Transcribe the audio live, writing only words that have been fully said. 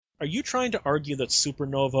Are you trying to argue that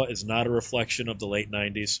Supernova is not a reflection of the late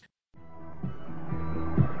 90s?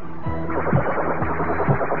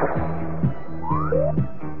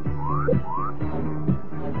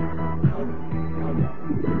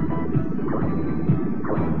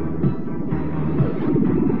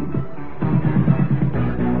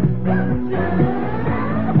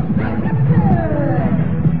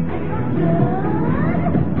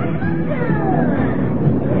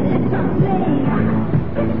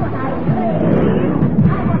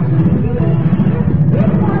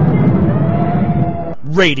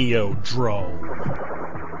 Radiodrome.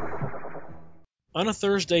 On a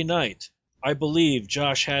Thursday night, I believe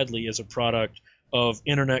Josh Hadley is a product of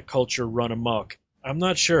internet culture run amok. I'm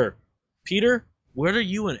not sure. Peter, what are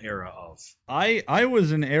you an era of? I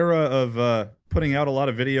was an era of putting out a lot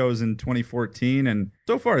of videos in 2014, and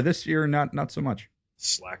so far this year, not so much.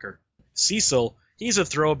 Slacker. Cecil, he's a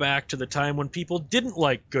throwback to the time when people didn't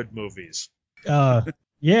like good movies.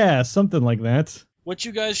 Yeah, something like that. What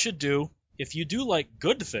you guys should do, if you do like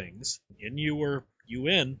good things, in you or you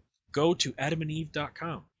in, go to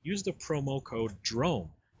adamandeve.com. Use the promo code DROME,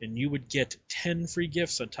 and you would get 10 free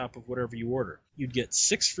gifts on top of whatever you order. You'd get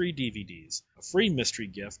 6 free DVDs, a free mystery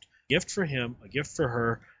gift, a gift for him, a gift for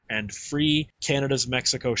her, and free Canada's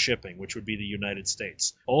Mexico shipping, which would be the United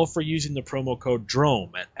States. All for using the promo code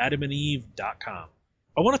DROME at adamandeve.com.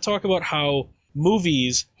 I want to talk about how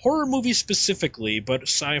movies, horror movies specifically, but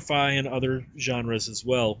sci-fi and other genres as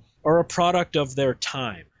well, are a product of their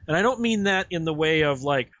time. And I don't mean that in the way of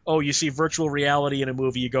like, oh, you see virtual reality in a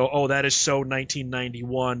movie, you go, oh, that is so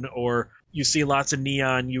 1991, or you see lots of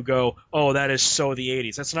neon, you go, oh, that is so the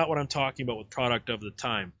 80s. That's not what I'm talking about with product of the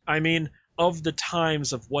time. I mean, of the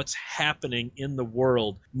times of what's happening in the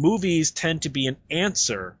world, movies tend to be an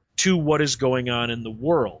answer to what is going on in the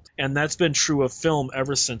world. And that's been true of film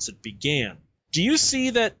ever since it began. Do you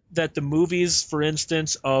see that the movies, for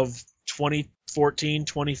instance, of 2014,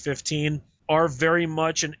 2015 are very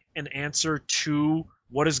much an answer to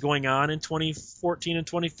what is going on in 2014 and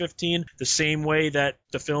 2015, the same way that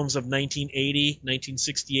the films of 1980,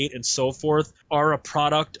 1968, and so forth are a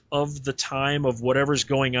product of the time of whatever's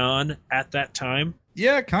going on at that time?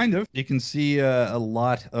 Yeah, kind of. You can see a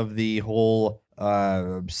lot of the whole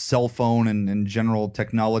cell phone and general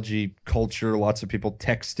technology culture, lots of people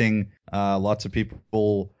texting, lots of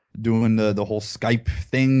people doing the whole Skype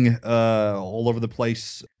thing all over the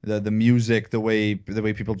place. The music, the way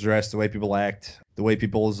people dress, the way people act, the way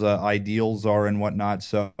people's ideals are and whatnot.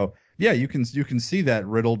 So yeah, you can see that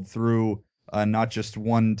riddled through not just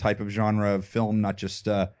one type of genre of film, not just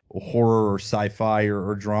horror or sci-fi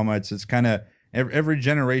or drama. It's kind of every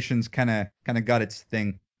generation's kind of got its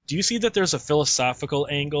thing. Do you see that there's a philosophical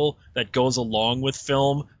angle that goes along with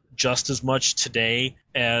film just as much today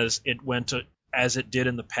as it did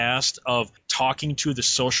in the past, of talking to the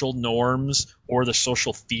social norms or the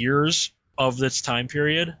social fears of this time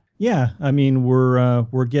period? Yeah, I mean,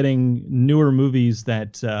 we're getting newer movies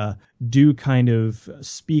that do kind of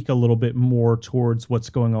speak a little bit more towards what's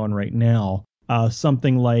going on right now.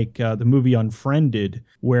 Something like the movie Unfriended,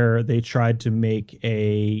 where they tried to make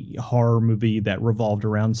a horror movie that revolved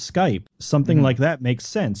around Skype. Something like that makes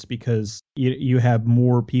sense because you have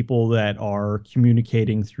more people that are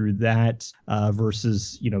communicating through that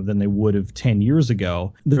versus, than they would have 10 years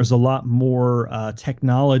ago. There's a lot more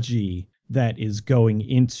technology that is going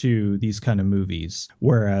into these kind of movies,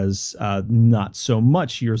 whereas not so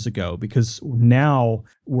much years ago, because now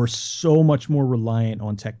we're so much more reliant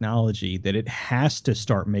on technology that it has to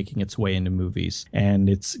start making its way into movies. And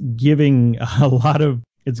it's giving a lot of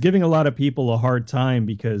people a hard time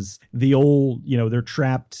because the old, they're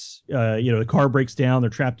trapped, the car breaks down, they're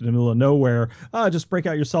trapped in the middle of nowhere. Just break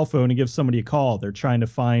out your cell phone and give somebody a call. They're trying to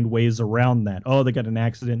find ways around that. Oh, they got an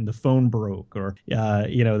accident and the phone broke, or,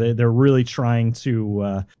 they're really trying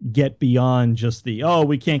to get beyond just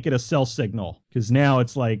we can't get a cell signal. Because now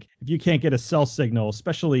it's like, if you can't get a cell signal,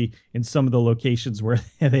 especially in some of the locations where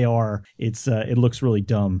they are, it looks really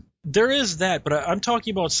dumb. There is that, but I'm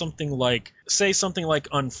talking about something like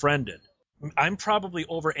Unfriended. I'm probably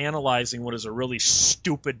overanalyzing what is a really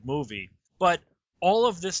stupid movie, but all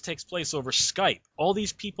of this takes place over Skype. All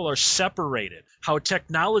these people are separated. How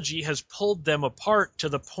technology has pulled them apart to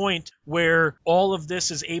the point where all of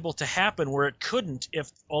this is able to happen where it couldn't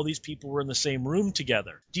if all these people were in the same room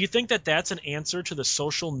together. Do you think that that's an answer to the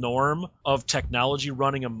social norm of technology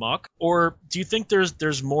running amok? Or do you think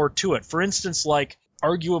there's more to it? For instance, like,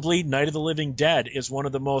 arguably, Night of the Living Dead is one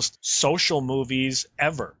of the most social movies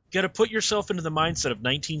ever. You got to put yourself into the mindset of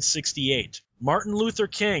 1968. Martin Luther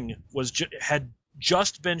King had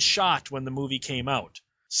just been shot when the movie came out.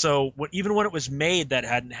 So even when it was made, that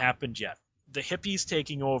hadn't happened yet. The hippies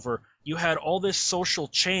taking over, you had all this social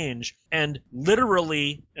change, and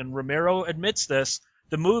literally, and Romero admits this,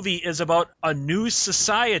 the movie is about a new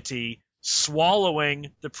society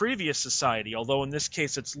swallowing the previous society, although in this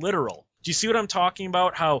case it's literal. Do you see what I'm talking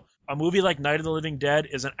about? How a movie like Night of the Living Dead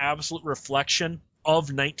is an absolute reflection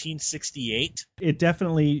of 1968? It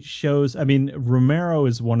definitely shows. I mean, Romero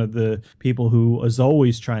is one of the people who is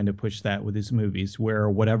always trying to push that with his movies, where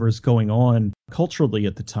whatever's going on culturally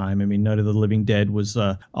at the time. I mean, Night of the Living Dead was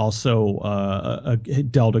also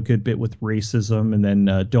dealt a good bit with racism, and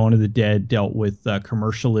then Dawn of the Dead dealt with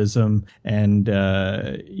commercialism, and Day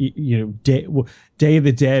of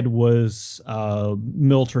the Dead was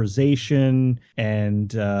militarization,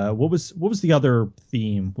 and what was the other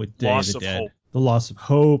theme with Day of the Dead? Hope. The loss of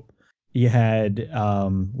hope. You had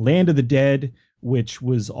Land of the Dead, which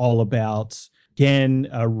was all about, again,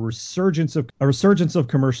 a resurgence of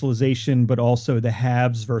commercialization, but also the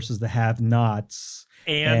haves versus the have-nots,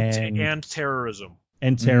 and terrorism.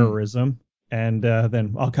 And terrorism. And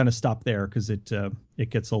then I'll kind of stop there because it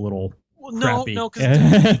gets a little crappy. No,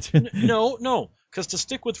 because to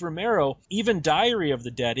stick with Romero, even Diary of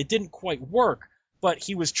the Dead, it didn't quite work, but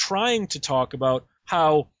he was trying to talk about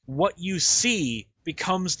how what you see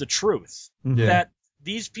becomes the truth. Yeah. That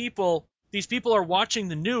these people are watching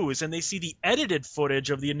the news and they see the edited footage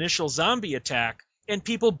of the initial zombie attack, and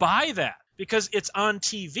people buy that because it's on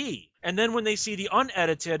TV. And then when they see the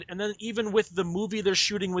unedited, and then even with the movie they're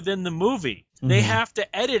shooting within the movie, they have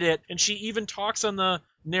to edit it. And she even talks on the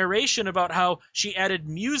narration about how she added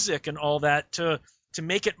music and all that to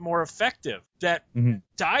make it more effective. That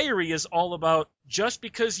Diary is all about, just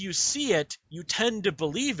because you see it, you tend to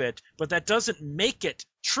believe it, but that doesn't make it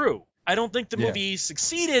true. I don't think the movie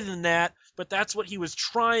succeeded in that, but that's what he was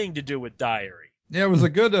trying to do with Diary. Yeah, it was a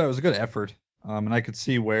good effort, and I could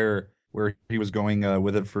see where he was going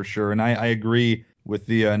with it for sure. And I agree with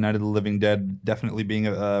the Night of the Living Dead definitely being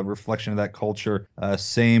a reflection of that culture.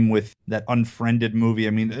 Same with that Unfriended movie.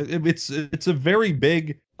 I mean, it's a very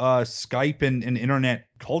big Skype and internet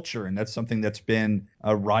culture, and that's something that's been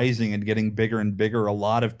rising and getting bigger and bigger. A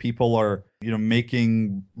lot of people are,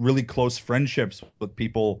 making really close friendships with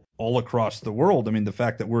people all across the world. I mean, the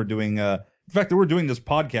fact that we're doing this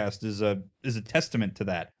podcast is a testament to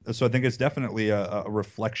that. So I think it's definitely a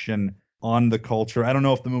reflection on the culture. I don't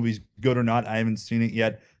know if the movie's good or not. I haven't seen it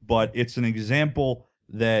yet, but it's an example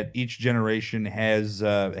that each generation has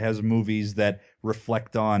movies that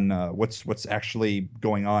reflect on what's actually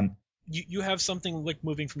going on. You have something like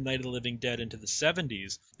moving from Night of the Living Dead into the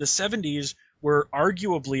 70s. The 70s were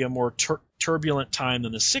arguably a more turbulent time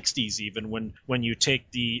than the 60s, even when you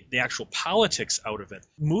take the actual politics out of it.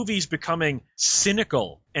 Movies becoming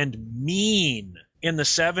cynical and mean in the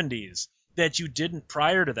 70s that you didn't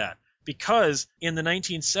prior to that. Because in the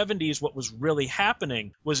 1970s, what was really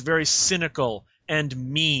happening was very cynical and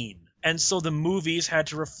mean. And so the movies had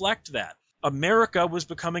to reflect that. America was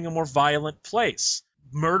becoming a more violent place.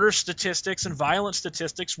 Murder statistics and violent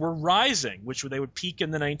statistics were rising, which they would peak in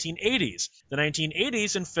the 1980s. The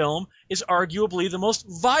 1980s in film is arguably the most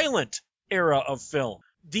violent era of film.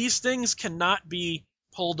 These things cannot be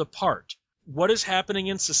pulled apart. What is happening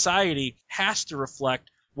in society has to reflect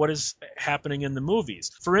what is happening in the movies.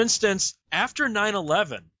 For instance, after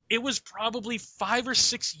 9/11, it was probably 5 or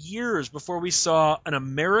 6 years before we saw an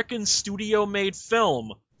American studio-made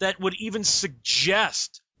film that would even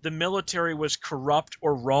suggest the military was corrupt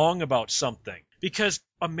or wrong about something, because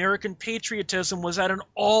American patriotism was at an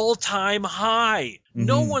all-time high.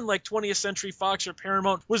 No one like 20th Century Fox or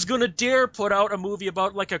Paramount was going to dare put out a movie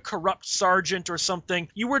about like a corrupt sergeant or something.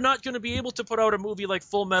 You were not going to be able to put out a movie like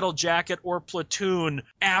Full Metal Jacket or Platoon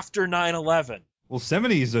after 9/11. Well,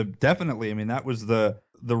 70s definitely. I mean, that was the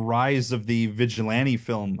rise of the vigilante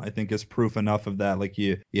film, I think, is proof enough of that. Like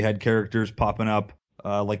you had characters popping up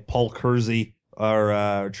like Paul Kersey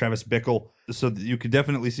or Travis Bickle. So you could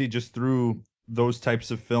definitely see just through those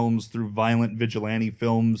types of films, through violent vigilante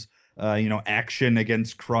films, action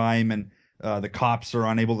against crime, and the cops are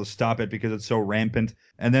unable to stop it because it's so rampant.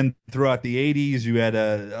 And then throughout the 80s, you had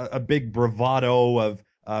a big bravado of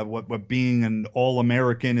what being an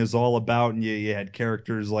all-American is all about, and you had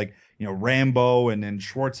characters like Rambo and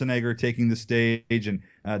Schwarzenegger taking the stage, and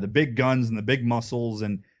the big guns and the big muscles,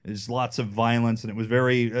 and there's lots of violence, and it was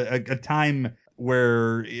very a time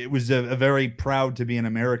where it was a very proud to be an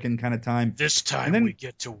American kind of time. This time we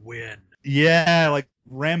get to win. Yeah, like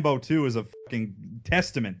Rambo 2 is a fucking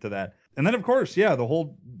testament to that. And then of course, the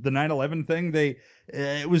 9/11 thing,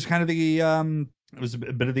 it was kind of it was a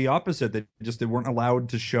bit of the opposite. They weren't allowed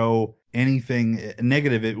to show anything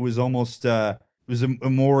negative. It was almost a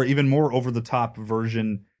more even more over the top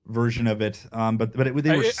version of it. But they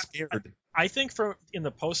were scared. I think in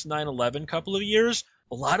the post 9/11 couple of years,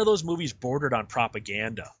 a lot of those movies bordered on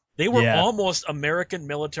propaganda. They were almost American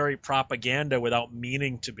military propaganda without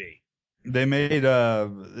meaning to be. They made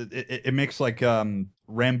it makes like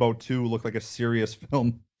Rambo 2 look like a serious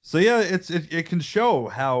film. So yeah, it can show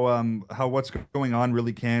how what's going on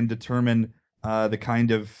really can determine the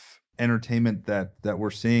kind of entertainment that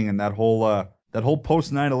we're seeing, and that whole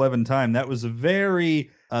post 9/11 time. That was a very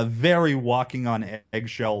walking on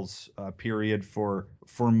eggshells period for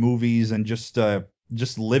movies and just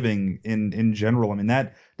living in general. I mean,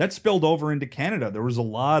 that spilled over into Canada. There was a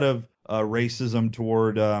lot of racism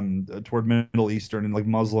toward Middle Eastern and like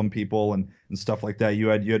Muslim people and stuff like that. You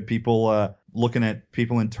had people looking at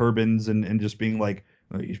people in turbans and just being like,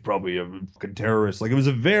 oh, he's probably a fucking terrorist. Like, it was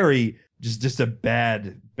a very just a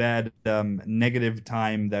bad negative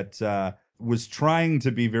time that was trying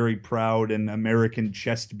to be very proud and American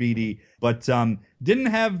chest beaty, but didn't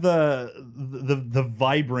have the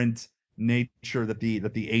vibrant nature that the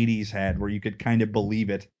 80s had, where you could kind of believe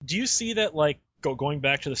it. Do you see that, like, going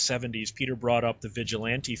back to the 70s, Peter brought up the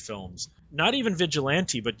vigilante films. Not even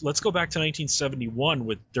vigilante, but let's go back to 1971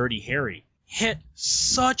 with Dirty Harry. Hit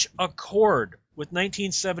such a chord with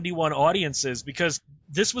 1971 audiences because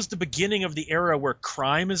this was the beginning of the era where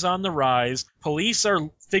crime is on the rise. Police are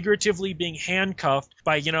figuratively being handcuffed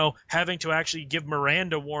by, having to actually give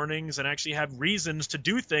Miranda warnings and actually have reasons to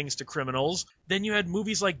do things to criminals. Then you had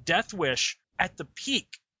movies like Death Wish at the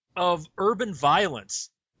peak of urban violence.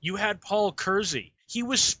 You had Paul Kersey. He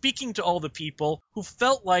was speaking to all the people who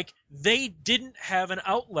felt like they didn't have an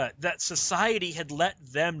outlet, that society had let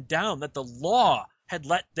them down, that the law had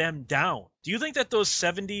let them down. Do you think that those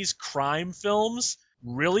 70s crime films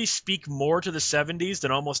really speak more to the 70s than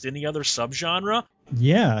almost any other subgenre?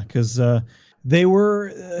 Yeah, because they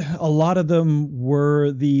were, a lot of them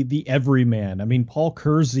were the everyman. I mean, Paul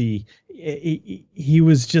Kersey, he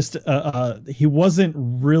was just, he wasn't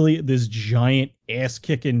really this giant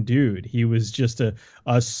ass-kicking dude. He was just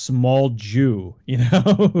a small Jew,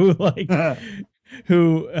 who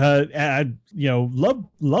who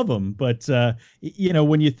love him, but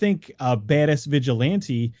when you think badass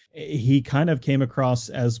vigilante, he kind of came across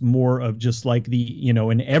as more of just like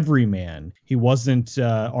an everyman. He wasn't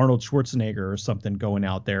Arnold Schwarzenegger or something going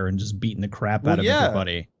out there and just beating the crap out of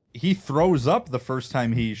everybody. He throws up the first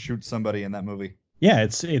time he shoots somebody in that movie. Yeah,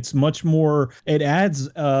 it's much more. It adds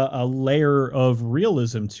a layer of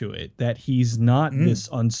realism to it, that he's not this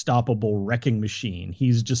unstoppable wrecking machine.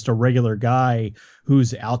 He's just a regular guy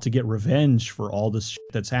who's out to get revenge for all this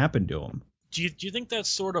shit that's happened to him. Do you think that's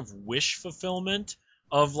sort of wish fulfillment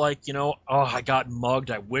of like, oh, I got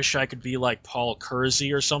mugged, I wish I could be like Paul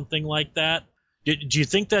Kersey or something like that? Do you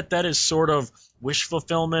think that is sort of wish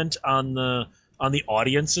fulfillment on the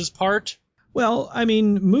audience's part? Well, I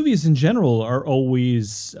mean, movies in general are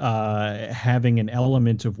always having an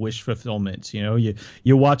element of wish fulfillment.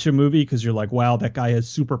 You watch a movie because you're like, wow, that guy has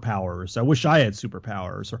superpowers. I wish I had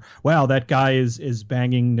superpowers. Or, wow, that guy is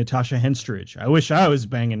banging Natasha Henstridge. I wish I was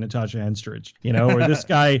banging Natasha Henstridge. Or this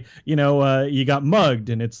guy, you got mugged,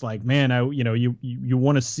 and it's like, man, you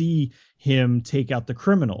want to see him take out the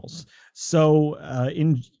criminals. So,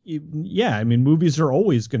 movies are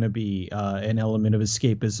always going to be an element of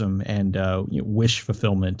escapism and wish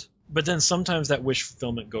fulfillment. But then sometimes that wish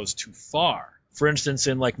fulfillment goes too far. For instance,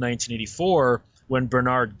 in like 1984, when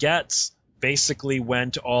Bernard Goetz basically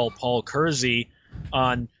went all Paul Kersey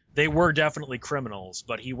on, they were definitely criminals,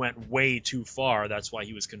 but he went way too far. That's why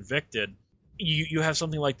he was convicted. You have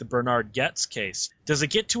something like the Bernard Goetz case. Does it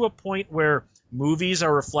get to a point where movies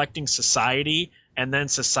are reflecting society and then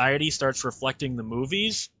society starts reflecting the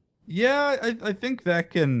movies? Yeah, I think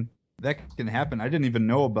that can happen. I didn't even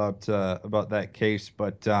know about that case,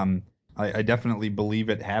 but I definitely believe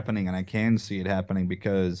it happening, and I can see it happening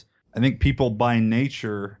because I think people by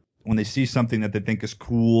nature, when they see something that they think is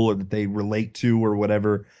cool or that they relate to or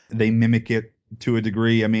whatever, they mimic it to a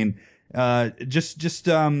degree. I mean, just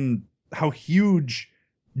how huge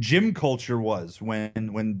gym culture was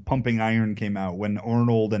when Pumping Iron came out, when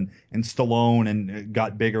Arnold and Stallone and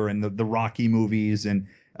got bigger, and the Rocky movies and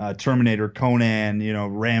Terminator, Conan,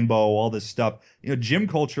 Rambo, all this stuff. Gym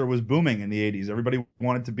culture was booming in the 80s. Everybody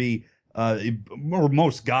wanted to be, or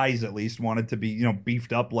most guys at least wanted to be,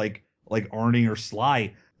 beefed up like Arnie or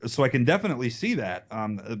Sly. So I can definitely see that.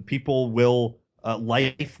 People will,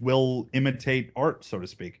 life will imitate art, so to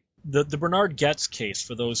speak. The Bernard Goetz case,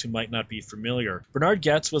 for those who might not be familiar, Bernard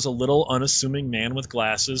Goetz was a little unassuming man with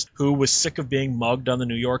glasses who was sick of being mugged on the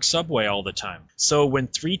New York subway all the time. So when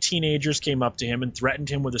 3 teenagers came up to him and threatened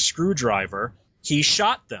him with a screwdriver, he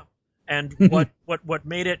shot them. And what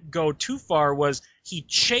made it go too far was he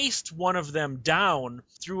chased one of them down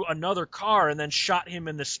through another car and then shot him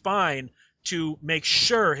in the spine to make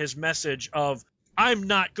sure his message of, I'm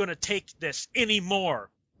not going to take this anymore,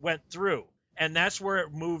 went through. And that's where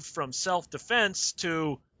it moved from self-defense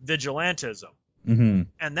to vigilantism. Mm-hmm.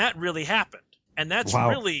 And that really happened. And that's Wow.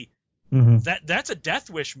 really, that's a Death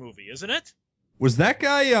Wish movie, isn't it? Was that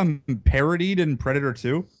guy parodied in Predator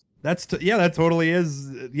 2? Yeah, that totally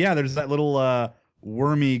is. Yeah, there's that little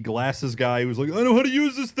wormy glasses guy who's like, I know how to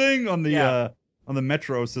use this thing on the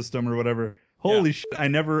metro system or whatever. Holy shit! I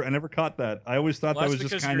never caught that. I always thought Well, that was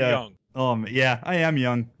that's just because kind you're young. Yeah, I am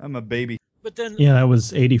young. I'm a baby. But then, Yeah, that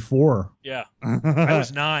was 84. yeah, I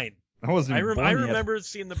was 9. I wasn't even born yet. remember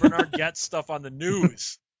seeing the Bernard Getz stuff on the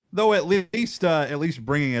news. Though at least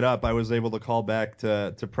bringing it up, I was able to call back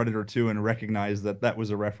to Predator 2 and recognize that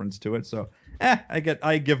was a reference to it. So,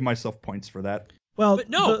 I give myself points for that. Well, But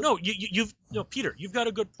no, Peter, you've got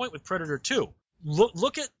a good point with Predator 2.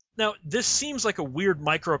 Look at, now this seems like a weird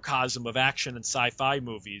microcosm of action and sci-fi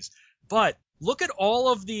movies, but look at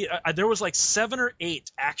all of the there was like 7 or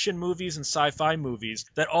 8 action movies and sci-fi movies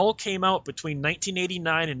that all came out between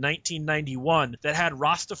 1989 and 1991 that had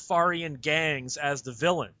Rastafarian gangs as the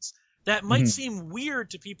villains. That might seem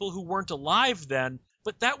weird to people who weren't alive then,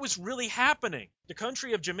 but that was really happening. The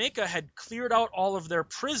country of Jamaica had cleared out all of their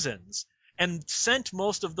prisons and sent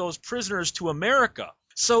most of those prisoners to America.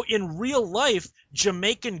 So in real life,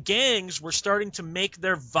 Jamaican gangs were starting to make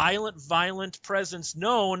their violent presence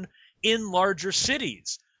known in larger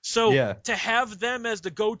cities. So to have them as the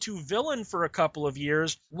go-to villain for a couple of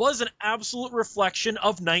years was an absolute reflection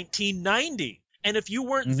of 1990. And if you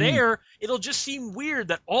weren't there, it'll just seem weird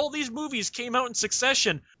that all these movies came out in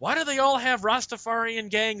succession. Why do they all have Rastafarian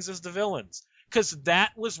gangs as the villains? Because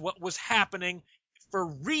that was what was happening for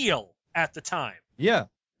real at the time. Yeah,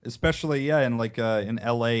 especially in in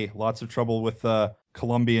LA, lots of trouble with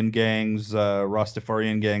Colombian gangs,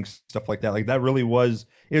 Rastafarian gangs, stuff like that. Like that really was.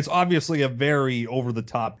 It's obviously a very over the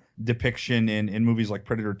top depiction in movies like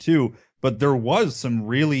Predator 2, but there was some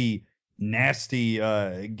really nasty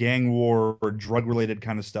gang war or drug related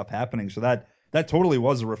kind of stuff happening. So that totally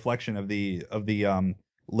was a reflection of the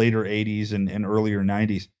later 80s and earlier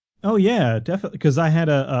 90s. Oh yeah, definitely. Because I had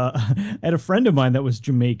a friend of mine that was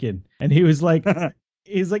Jamaican, and he was like,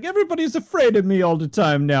 everybody's afraid of me all the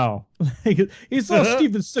time now. It's all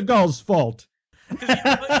Steven Seagal's fault.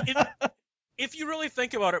 If you really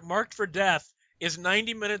think about it, Marked for Death is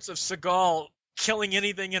 90 minutes of Seagal killing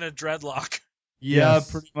anything in a dreadlock. Yeah,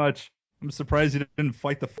 pretty much. I'm surprised he didn't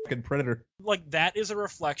fight the fucking Predator. Like, that is a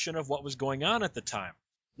reflection of what was going on at the time.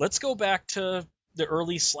 Let's go back to the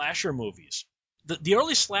early slasher movies. The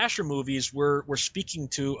early slasher movies were speaking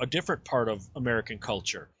to a different part of American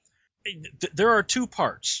culture. There are 2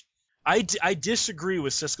 parts. I disagree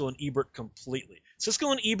with Siskel and Ebert completely.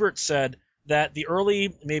 Siskel and Ebert said that the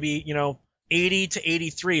early, maybe, 80 to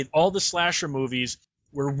 83, all the slasher movies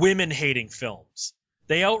were women-hating films.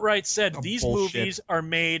 They outright said these movies are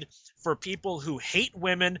made for people who hate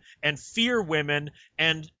women and fear women,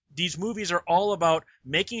 and these movies are all about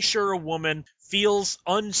making sure a woman feels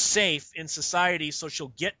unsafe in society so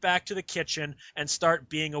she'll get back to the kitchen and start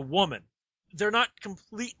being a woman. They're not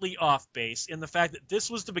completely off base in the fact that this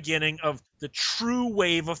was the beginning of the true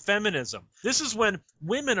wave of feminism. This is when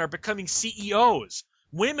women are becoming CEOs.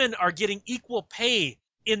 Women are getting equal pay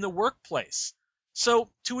in the workplace. So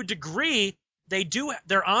to a degree,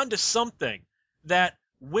 they're onto something, that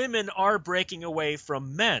women are breaking away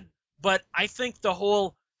from men. But I think the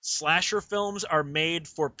whole slasher films are made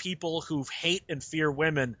for people who hate and fear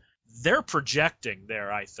women. They're projecting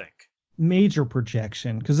there, I think. Major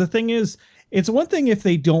projection. Because the thing is, it's one thing if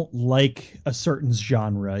they don't like a certain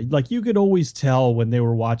genre. Like you could always tell when they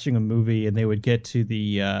were watching a movie and they would get to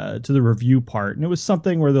the review part, and it was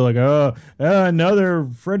something where they're like, another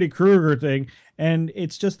Freddy Krueger thing. And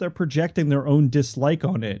it's just they're projecting their own dislike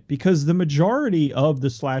on it, because the majority of the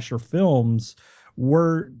slasher films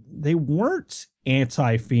weren't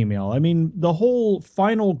anti-female. I mean, the whole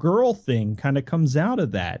final girl thing kind of comes out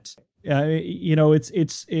of that.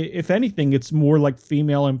 It's if anything, it's more like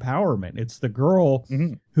female empowerment. It's the girl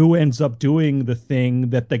who ends up doing the thing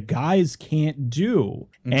that the guys can't do,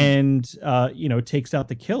 and takes out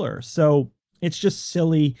the killer. So it's just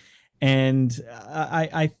silly. And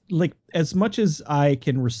I like, as much as I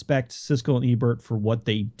can respect Siskel and Ebert for what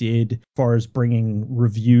they did as far as bringing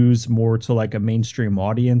reviews more to like a mainstream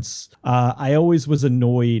audience, I always was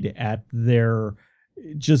annoyed at their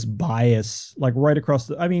just bias, like right across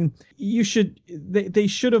the. I mean, they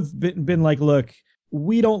should have been like, look,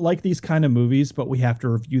 we don't like these kind of movies, but we have to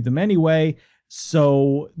review them anyway.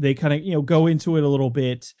 So they kind of, go into it a little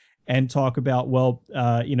bit and talk about, well,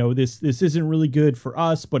 this isn't really good for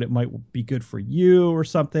us, but it might be good for you or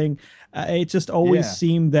something. It just always Yeah.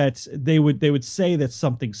 seemed that they would say that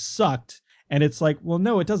something sucked, and it's like, well,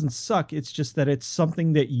 no, it doesn't suck. It's just that it's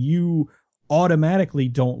something that you automatically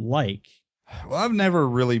don't like. Well, I've never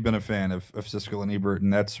really been a fan of Siskel and Ebert,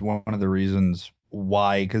 and that's one of the reasons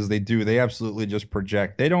why, because they absolutely just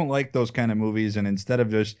project. They don't like those kind of movies, and instead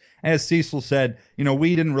of just, as Cecil said,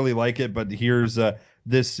 we didn't really like it, but here's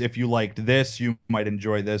this. If you liked this, you might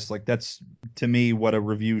enjoy this. Like, that's to me what a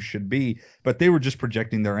review should be. But they were just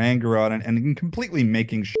projecting their anger on it and completely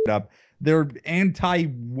making shit up. They're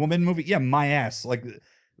anti-woman movie. Yeah, my ass. Like,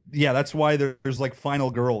 yeah, that's why there's like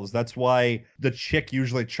final girls. That's why the chick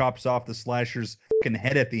usually chops off the slasher's fucking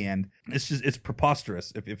head at the end. It's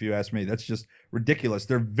preposterous, if you ask me. That's just ridiculous.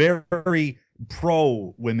 They're very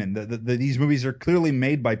pro women. These movies are clearly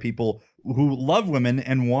made by people who love women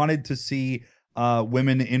and wanted to see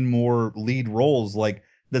women in more lead roles. Like,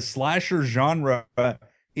 the slasher genre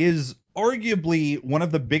is arguably one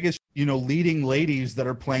of the biggest, leading ladies that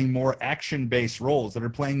are playing more action-based roles, that are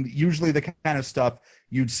playing usually the kind of stuff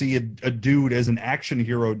you'd see a dude as an action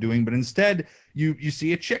hero doing, but instead you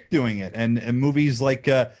see a chick doing it. And movies like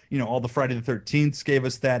all the Friday the 13th gave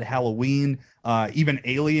us that, Halloween, even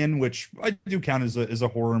Alien, which I do count as a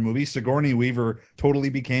horror movie. Sigourney Weaver totally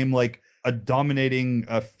became like a dominating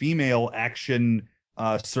female action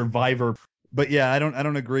survivor. But yeah, I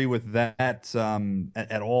don't agree with that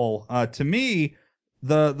at all. To me,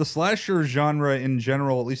 the slasher genre in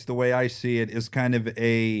general, at least the way I see it, is kind of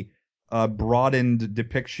a broadened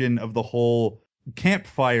depiction of the whole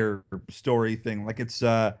campfire story thing. Like, it's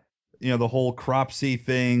the whole Cropsey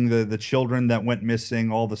thing, the children that went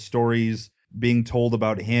missing, all the stories being told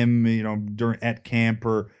about him, during at camp,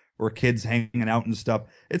 or kids hanging out and stuff.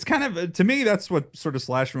 It's kind of, to me, that's what sort of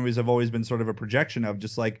slasher movies have always been sort of a projection of,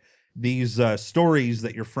 just like these stories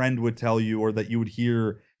that your friend would tell you, or that you would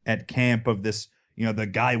hear at camp, of this, the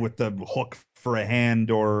guy with the hook for a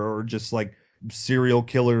hand, or just like serial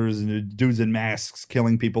killers and dudes in masks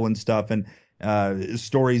killing people and stuff, and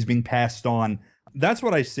stories being passed on. That's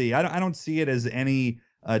what I see. I don't see it as any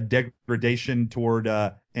degradation toward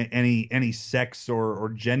any sex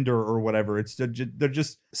or gender or whatever. They're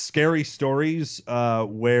just scary stories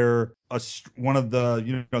where one of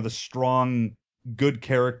the the strong good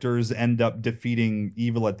characters end up defeating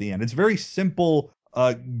evil at the end. It's very simple,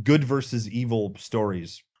 good versus evil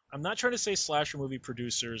stories. I'm not trying to say slasher movie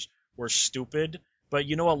producers were stupid, but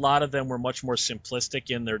a lot of them were much more simplistic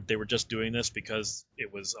in they were just doing this because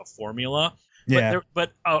it was a formula. Yeah.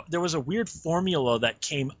 But there was a weird formula that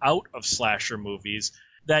came out of slasher movies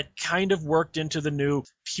that kind of worked into the new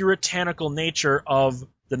puritanical nature of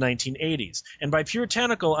the 1980s. And by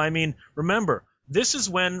puritanical, I mean, remember, this is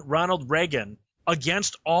when Ronald Reagan,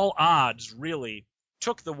 against all odds, really,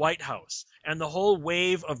 took the White House, and the whole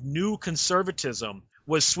wave of new conservatism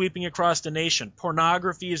was sweeping across the nation.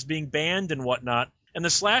 Pornography is being banned and whatnot. And the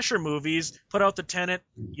slasher movies put out the tenet: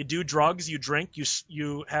 you do drugs, you drink,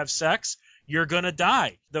 you have sex, you're going to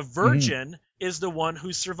die. The virgin is the one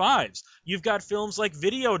who survives. You've got films like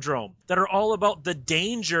Videodrome that are all about the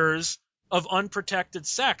dangers of unprotected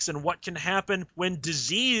sex and what can happen when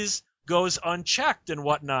disease goes unchecked and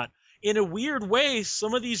whatnot. In a weird way,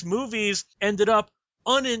 some of these movies ended up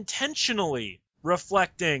unintentionally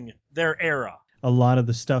reflecting their era. A lot of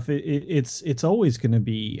the stuff, it's always going to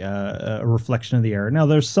be a reflection of the era. Now,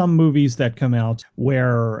 there's some movies that come out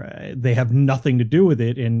where they have nothing to do with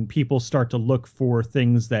it, and people start to look for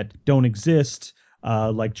things that don't exist,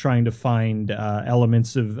 like trying to find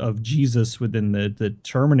elements of Jesus within the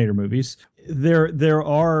Terminator movies. There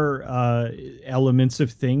are elements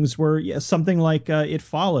of things where, something like It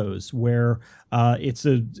Follows, where it's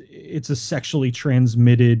a sexually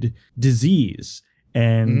transmitted disease.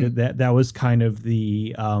 And that was kind of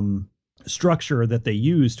the structure that they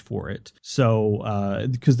used for it. So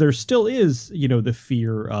because there still is, the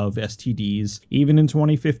fear of STDs even in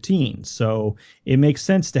 2015. So it makes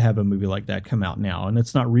sense to have a movie like that come out now. And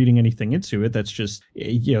it's not reading anything into it. That's just,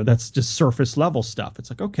 that's just surface level stuff. It's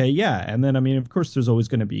like, okay, yeah. And then, I mean, of course, there's always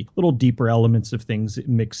going to be little deeper elements of things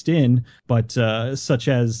mixed in, but such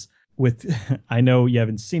as with, I know you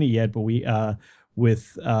haven't seen it yet, but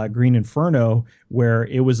with Green Inferno, where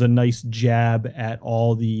it was a nice jab at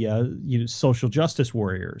all the social justice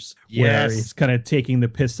warriors, where it's kind of taking the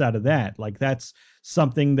piss out of that. Like, that's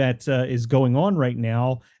something that is going on right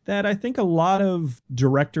now that I think a lot of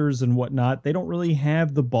directors and whatnot, they don't really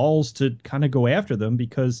have the balls to kind of go after them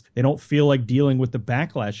because they don't feel like dealing with the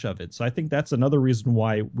backlash of it. So I think that's another reason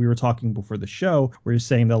why we were talking before the show, where you're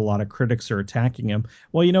saying that a lot of critics are attacking him.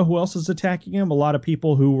 Well, you know who else is attacking him? A lot of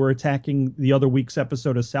people who were attacking the other week's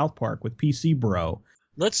episode of South Park with PC Bro.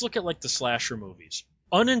 Let's look at like the slasher movies.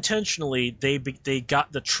 Unintentionally, they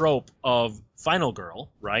got the trope of Final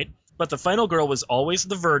Girl, right? But the Final Girl was always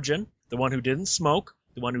the virgin, the one who didn't smoke,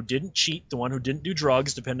 the one who didn't cheat, the one who didn't do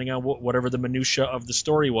drugs, depending on whatever the minutia of the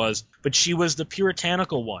story was. But she was the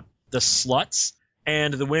puritanical one. The sluts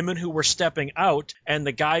and the women who were stepping out and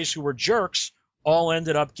the guys who were jerks all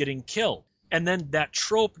ended up getting killed. And then that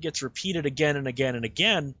trope gets repeated again and again and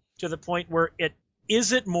again to the point where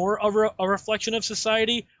is it more of a reflection of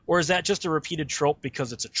society, or is that just a repeated trope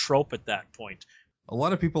because it's a trope at that point? A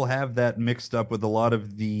lot of people have that mixed up with a lot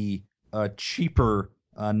of the cheaper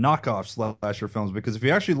knockoff slasher films, because if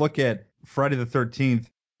you actually look at Friday the 13th,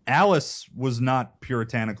 Alice was not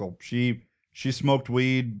puritanical. She smoked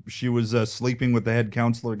weed. She was sleeping with the head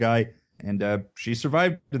counselor guy, and she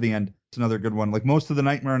survived to the end. It's another good one. Like most of the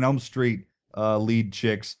Nightmare on Elm Street lead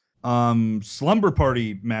chicks. Slumber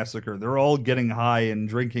Party Massacre, they're all getting high and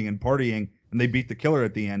drinking and partying, and they beat the killer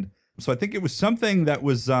at the end. So I think it was something that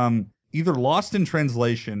was either lost in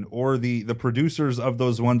translation, or the producers of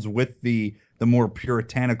those ones with the more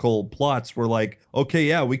puritanical plots were like, okay,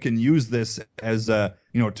 yeah, we can use this as to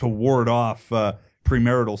ward off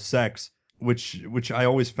premarital sex, which I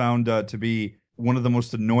always found to be one of the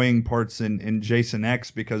most annoying parts in Jason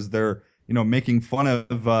X, because they're making fun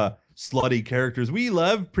of slutty characters. We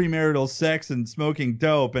love premarital sex and smoking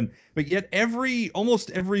dope, but yet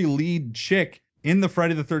almost every lead chick in the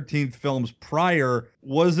Friday the 13th films prior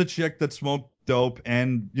was a chick that smoked dope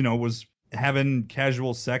and was having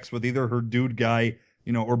casual sex with either her dude guy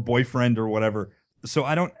or boyfriend or whatever. So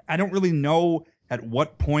I don't really know at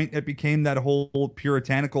what point it became that whole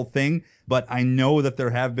puritanical thing, but I know that there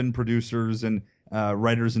have been producers and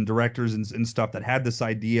writers and directors and stuff that had this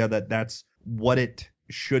idea that that's what it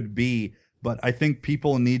should be. But I think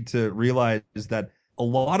people need to realize that a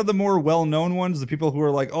lot of the more well-known ones, the people who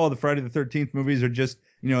are like, oh, the Friday the 13th movies are just,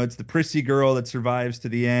 it's the prissy girl that survives to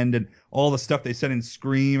the end, and all the stuff they said in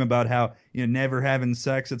Scream about how, never having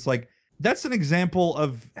sex. It's like, that's an example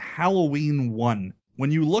of Halloween 1.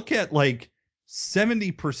 When you look at like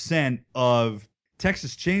 70% of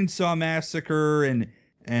Texas Chainsaw Massacre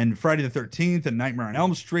and Friday the 13th and Nightmare on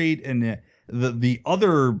Elm Street and the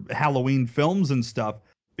other Halloween films and stuff,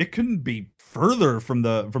 it couldn't be further from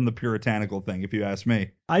the puritanical thing, if you ask me.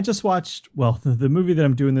 I just watched, the movie that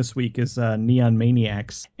I'm doing this week is Neon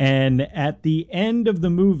Maniacs, and at the end of the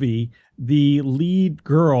movie, the lead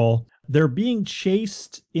girl, they're being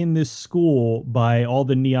chased in this school by all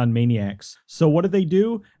the Neon Maniacs. So what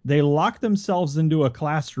do? They lock themselves into a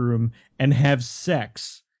classroom and have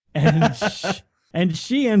sex, and and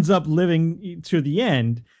she ends up living to the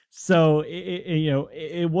end. So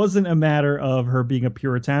it wasn't a matter of her being a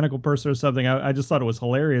puritanical person or something. I just thought it was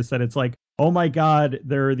hilarious that it's like, oh my God,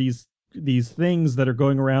 there are these things that are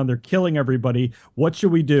going around. They're killing everybody. What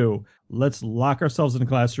should we do? Let's lock ourselves in a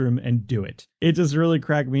classroom and do it. It just really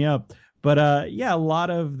cracked me up. But a lot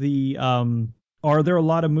of the are there a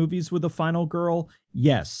lot of movies with a final girl?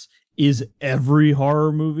 Yes. Is every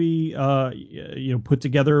horror movie put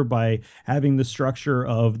together by having the structure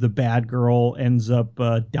of the bad girl ends up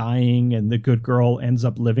dying and the good girl ends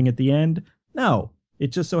up living at the end? No. It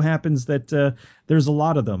just so happens that there's a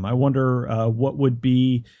lot of them. I wonder what would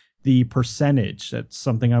be the percentage. That's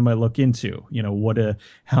something I might look into.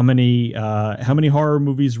 How many horror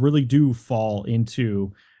movies really do fall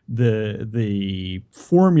into the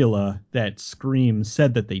formula that Scream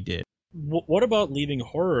said that they did? What about leaving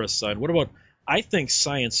horror aside? I think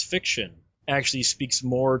science fiction actually speaks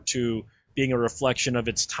more to being a reflection of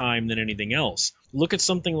its time than anything else. Look at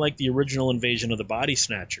something like the original Invasion of the Body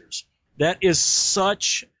Snatchers. That is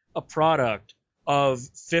such a product of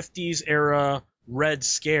 50s era Red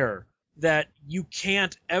Scare that you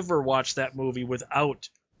can't ever watch that movie without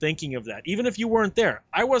thinking of that. Even if you weren't there.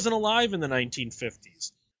 I wasn't alive in the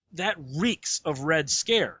 1950s. That reeks of Red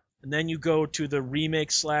Scare. And then you go to the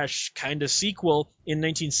remake / kind of sequel in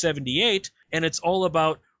 1978, and it's all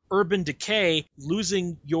about urban decay,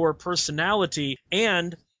 losing your personality,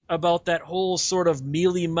 and about that whole sort of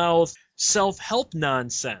mealy-mouthed self-help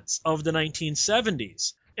nonsense of the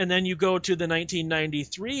 1970s. And then you go to the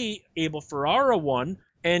 1993 Abel Ferrara one,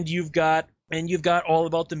 and you've got all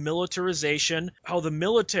about the militarization, how the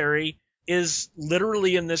military is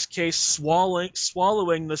literally in this case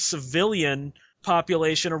swallowing the civilian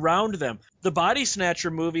population around them. The Body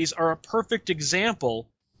Snatcher movies are a perfect example,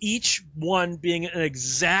 each one being an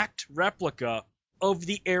exact replica of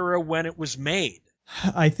the era when it was made.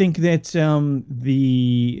 I think that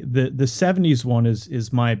the 70s one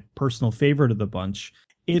is my personal favorite of the bunch.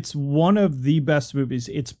 It's one of the best movies.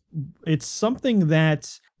 It's something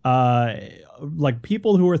that like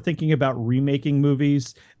people who are thinking about remaking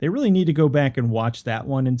movies, they really need to go back and watch that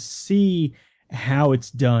one and see how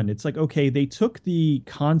it's done. It's like, okay, they took the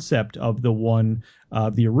concept of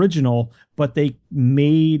the original, but they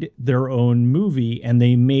made their own movie, and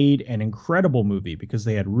they made an incredible movie because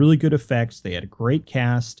they had really good effects. They had a great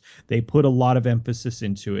cast. They put a lot of emphasis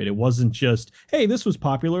into it. It wasn't just, hey, this was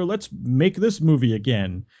popular, let's make this movie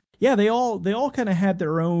again. Yeah, they all kind of had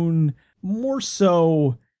their own, more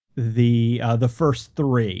so the first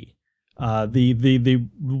three. The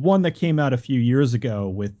one that came out a few years ago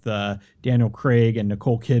with Daniel Craig and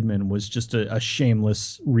Nicole Kidman was just a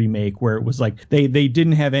shameless remake where it was like they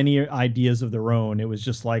didn't have any ideas of their own. It was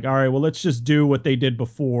just like, all right, well, let's just do what they did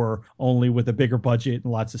before, only with a bigger budget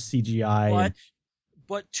and lots of CGI.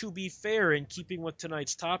 But to be fair, in keeping with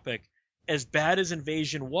tonight's topic, as bad as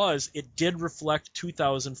Invasion was, it did reflect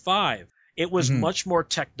 2005. It was much more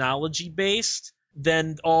technology based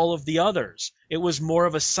than all of the others. It was more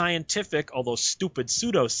of a scientific, although stupid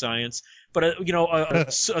pseudoscience, but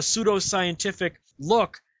a pseudo-scientific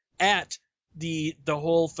look at the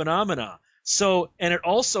whole phenomena. So, and it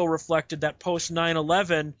also reflected that post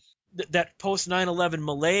 9/11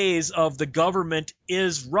 malaise of the government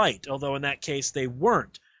is right, although in that case they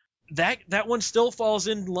weren't. That one still falls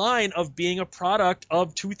in line of being a product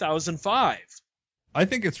of 2005. I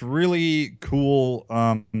think it's really cool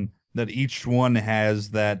that each one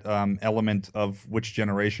has that element of which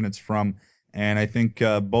generation it's from. And I think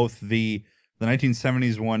both the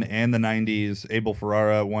 1970s one and the 90s Abel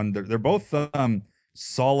Ferrara one, they're both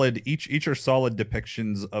solid. Each are solid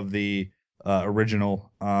depictions of the original.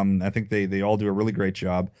 I think they all do a really great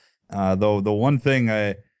job. Though the one thing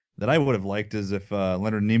that I would have liked is if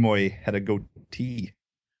Leonard Nimoy had a goatee.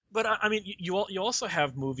 But I mean, you also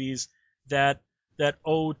have movies that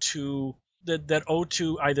owe to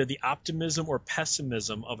either the optimism or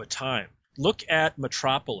pessimism of a time. Look at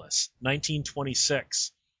Metropolis,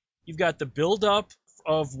 1926. You've got the buildup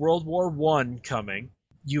of World War I coming.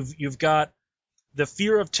 You've got the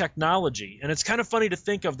fear of technology, and it's kind of funny to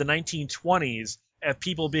think of the 1920s as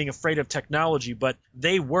people being afraid of technology, but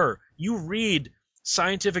they were. You read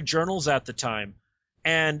scientific journals at the time,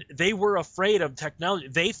 and they were afraid of technology.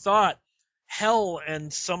 They thought hell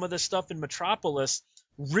and some of the stuff in Metropolis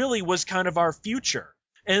really was kind of our future.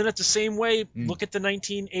 And at the same way, look at the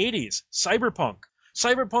 1980s, Cyberpunk.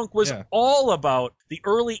 Cyberpunk was all about the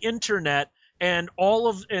early internet and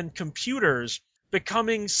and computers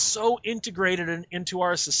becoming so integrated into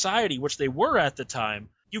our society, which they were at the time.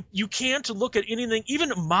 You can't look at anything,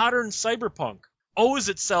 even modern Cyberpunk owes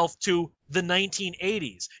itself to the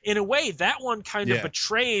 1980s. In a way, that one kind of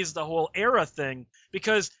betrays the whole era thing,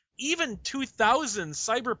 because even 2000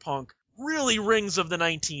 Cyberpunk really rings of the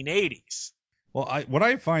 1980s. Well, what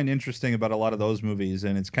I find interesting about a lot of those movies,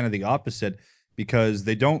 and it's kind of the opposite, because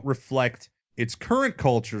they don't reflect its current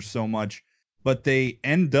culture so much, but they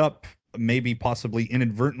end up maybe possibly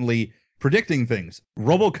inadvertently predicting things.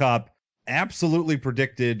 RoboCop absolutely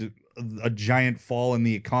predicted a giant fall in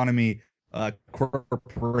the economy,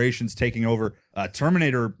 corporations taking over.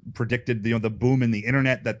 Terminator predicted the boom in the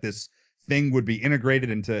internet, that this thing would be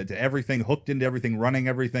integrated into everything, hooked into everything, running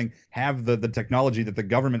everything, have the technology that the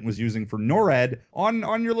government was using for NORAD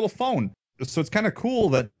on your little phone. So it's kind of cool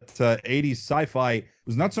that 80s sci-fi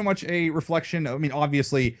was not so much a reflection. I mean,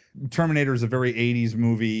 obviously, Terminator is a very 80s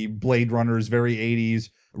movie. Blade Runner is very 80s.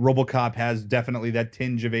 RoboCop has definitely that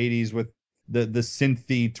tinge of 80s with the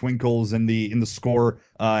synthy twinkles in the score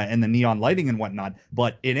and the neon lighting and whatnot.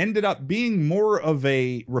 But it ended up being more of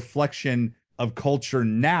a reflection of culture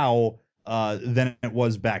now than it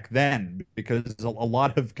was back then, because a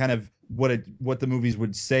lot of kind of what the movies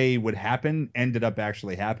would say would happen ended up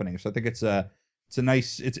actually happening. So I think it's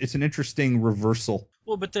an interesting reversal.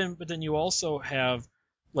 Well, but then you also have,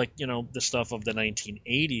 like, the stuff of the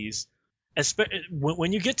 1980s.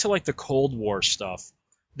 When you get to like the Cold War stuff,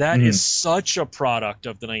 that is such a product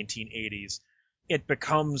of the 1980s. It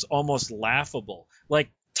becomes almost laughable. Like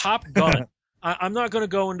Top Gun. I'm not going to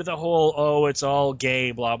go into the whole, it's all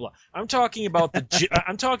gay, blah blah. I'm talking about the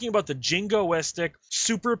jingoistic,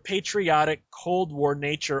 super patriotic Cold War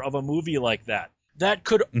nature of a movie like that. That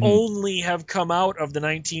could only have come out of the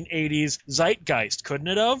 1980s zeitgeist, couldn't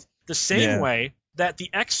it have? The same way that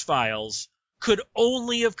the X-Files could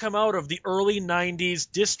only have come out of the early 90s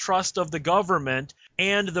distrust of the government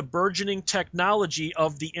and the burgeoning technology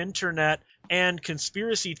of the internet and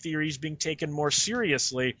conspiracy theories being taken more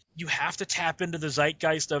seriously. You have to tap into the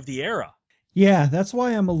zeitgeist of the era. Yeah, that's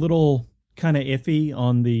why I'm a little kind of iffy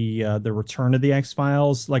on the return of the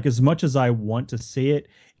X-Files. Like, as much as I want to see it,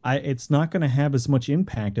 it's not going to have as much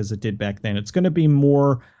impact as it did back then. It's going to be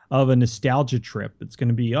more of a nostalgia trip. It's going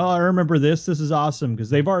to be, oh, I remember this. This is awesome, because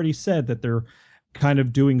they've already said that they're kind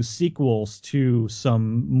of doing sequels to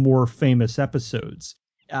some more famous episodes.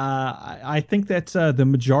 I think that the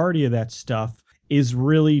majority of that stuff is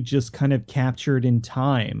really just kind of captured in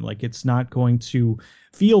time. Like, it's not going to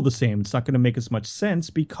feel the same. It's not going to make as much sense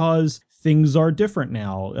because things are different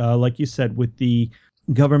now. Like you said, with the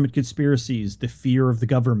government conspiracies, the fear of the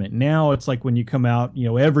government. Now it's like when you come out,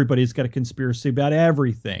 everybody's got a conspiracy about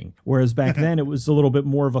everything. Whereas back then it was a little bit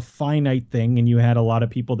more of a finite thing, and you had a lot of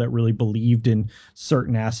people that really believed in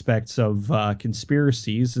certain aspects of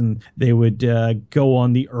conspiracies, and they would go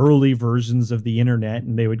on the early versions of the internet,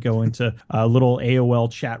 and they would go into little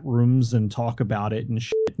AOL chat rooms and talk about it and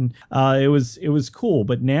shit. And it was cool.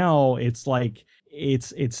 But now it's like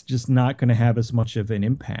it's just not going to have as much of an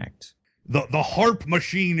impact. The HARP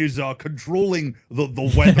machine is controlling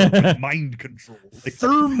the weather with mind control.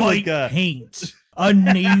 Thermite paint, a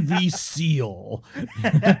Navy SEAL.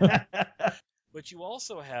 But you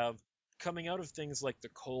also have, coming out of things like the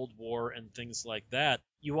Cold War and things like that,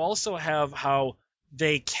 you also have how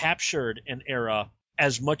they captured an era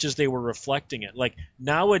as much as they were reflecting it. Like,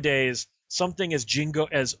 nowadays, something as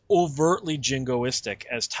overtly jingoistic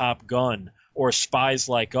as Top Gun or Spies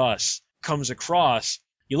Like Us comes across.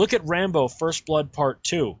 You look at Rambo First Blood Part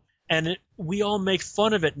 2, and we all make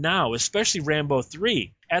fun of it now, especially Rambo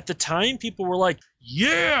 3. At the time, people were like,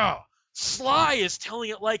 yeah, Sly is telling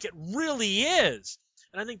it like it really is.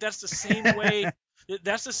 And I think that's the same way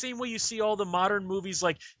that's the same way you see all the modern movies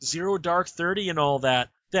like Zero Dark 30 and all that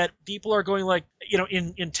people are going like,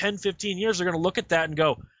 in 10, 15 years, they're going to look at that and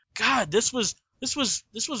go, God, this was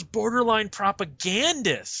borderline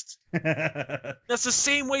propagandist. That's the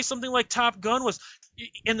same way something like Top Gun was.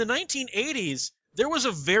 In the 1980s, there was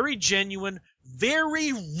a very genuine,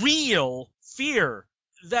 very real fear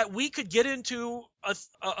that we could get into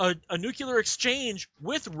a nuclear exchange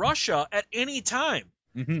with Russia at any time.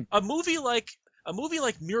 Mm-hmm. A movie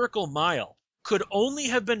like Miracle Mile could only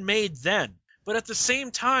have been made then, but at the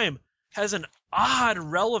same time has an odd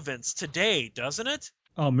relevance today, doesn't it?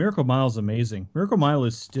 Oh, Miracle Mile is amazing. Miracle Mile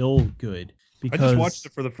is still good because I just watched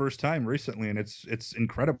it for the first time recently, and it's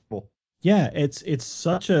incredible. Yeah, it's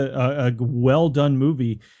such a well done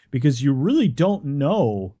movie because you really don't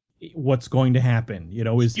know what's going to happen.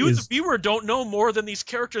 The viewer don't know more than these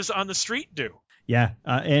characters on the street do. Yeah,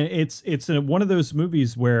 and it's one of those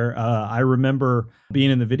movies where I remember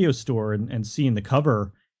being in the video store and seeing the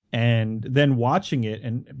cover and then watching it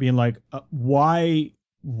and being like, why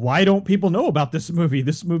don't people know about this movie?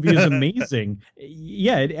 This movie is amazing.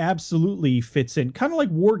 Yeah, it absolutely fits in. Kind of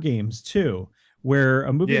like War Games, too, where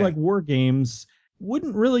a movie like War Games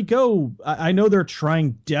wouldn't really go. I know they're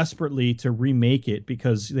trying desperately to remake it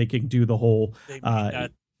because they can do the whole...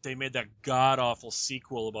 They made that god-awful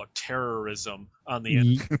sequel about terrorism on the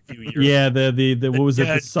end of a few years. Yeah, the what was it?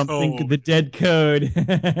 The Dead Code.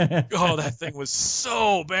 Oh, that thing was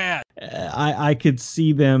so bad. I could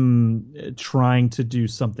see them trying to do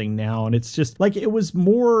something now, and it's just like it was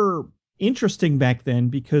more interesting back then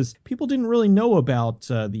because people didn't really know about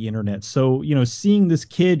the internet. So, seeing this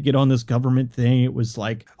kid get on this government thing, it was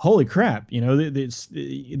like, holy crap,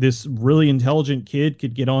 this really intelligent kid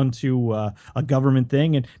could get onto a government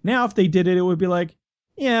thing. And now if they did it, it would be like,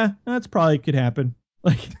 yeah, that's probably could happen.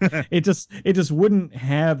 Like it just wouldn't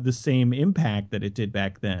have the same impact that it did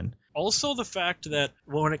back then. Also, the fact that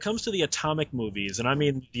when it comes to the atomic movies, and I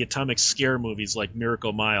mean the atomic scare movies like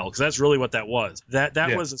Miracle Mile, because that's really what that was.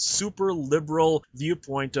 That was a super liberal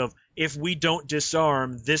viewpoint of, if we don't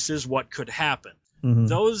disarm, this is what could happen. Mm-hmm.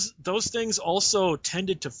 Those things also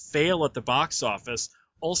tended to fail at the box office,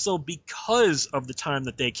 also because of the time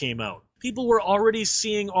that they came out. People were already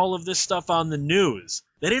seeing all of this stuff on the news.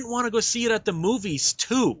 They didn't want to go see it at the movies,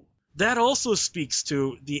 too. That also speaks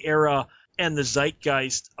to the era and the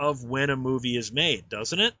zeitgeist of when a movie is made,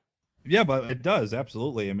 doesn't it? Yeah, but it does,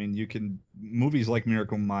 absolutely. I mean, movies like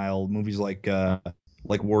Miracle Mile, movies like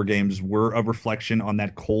War Games were a reflection on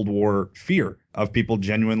that Cold War fear of people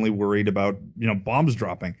genuinely worried about, bombs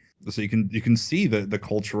dropping. So you can see the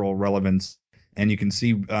cultural relevance, and you can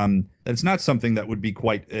see that it's not something that would be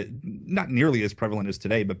quite not nearly as prevalent as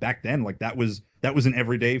today, but back then, like that was an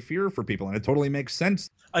everyday fear for people, and it totally makes sense.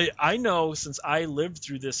 I know, since I lived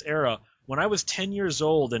through this era, when I was 10 years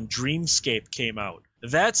old and Dreamscape came out,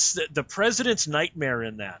 that's the president's nightmare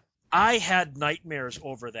in that. I had nightmares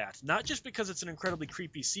over that, not just because it's an incredibly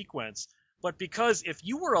creepy sequence, but because if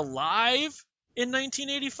you were alive in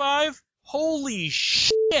 1985, holy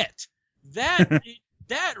shit, that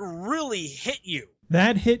really hit you.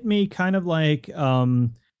 That hit me kind of like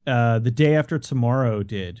The Day After Tomorrow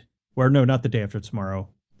did. Or no, not The Day After Tomorrow.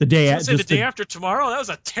 The Day After Tomorrow. That was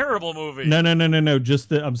a terrible movie. No.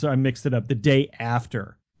 I'm sorry, I mixed it up. The Day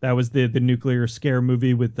After. That was the nuclear scare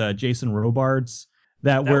movie with Jason Robards.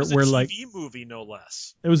 That was a TV movie, no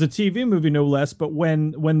less. It was a TV movie, no less. But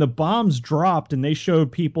when the bombs dropped and they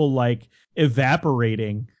showed people like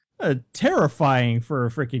evaporating, terrifying for a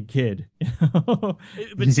freaking kid.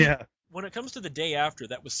 See, when it comes to The Day After,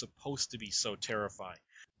 that was supposed to be so terrifying.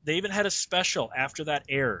 They even had a special after that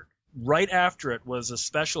aired. Right after it was a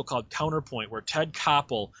special called Counterpoint, where Ted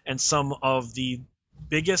Koppel and some of the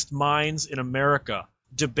biggest minds in America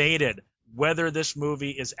debated whether this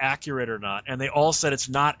movie is accurate or not, and they all said it's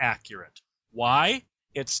not accurate. Why?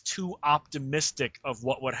 It's too optimistic of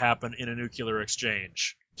what would happen in a nuclear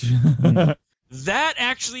exchange. That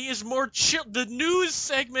actually is more chill. The news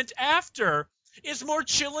segment after is more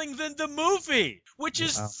chilling than the movie, which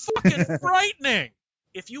is fucking frightening.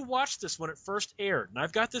 If you watch this when it first aired, and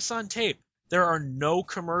I've got this on tape, there are no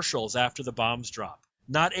commercials after the bombs drop.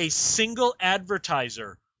 Not a single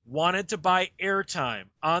advertiser wanted to buy airtime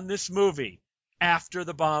on this movie after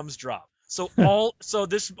the bombs drop. So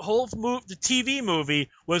this whole the TV movie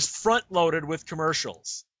was front loaded with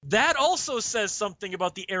commercials. That also says something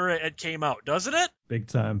about the era it came out, doesn't it? Big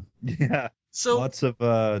time. Yeah. So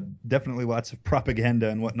definitely lots of propaganda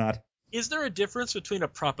and whatnot. Is there a difference between a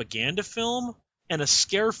propaganda film and a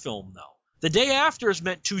scare film, though? The Day After is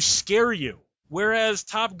meant to scare you, whereas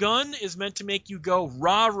Top Gun is meant to make you go,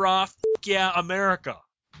 rah, rah, fuck yeah, America.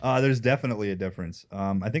 There's definitely a difference.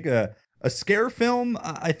 I think a scare film,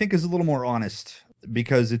 I think, is a little more honest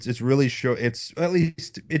because it's really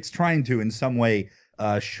it's trying to in some way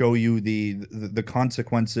show you the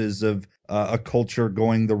consequences of a culture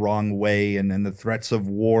going the wrong way and the threats of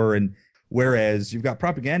war. And whereas you've got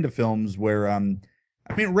propaganda films where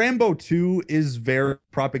Rambo 2 is very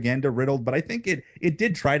propaganda riddled, but I think it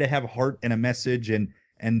did try to have heart and a message and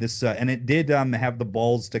it did have the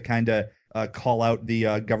balls to kind of call out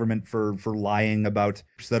the government for lying about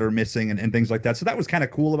that are missing and things like that. So that was kind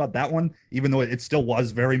of cool about that one, even though it still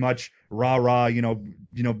was very much rah-rah,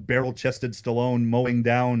 barrel-chested Stallone mowing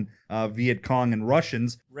down Viet Cong and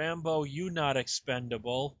Russians. Rambo, you not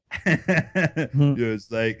expendable. Yeah,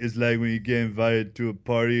 it's like when you get invited to a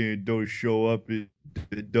party and you don't show up,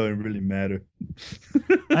 it doesn't really matter.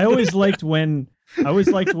 I always liked when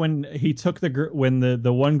he took when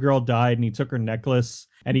the one girl died and he took her necklace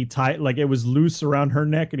and he tied, like, it was loose around her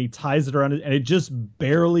neck and he ties it around it and it just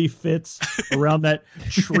barely fits around that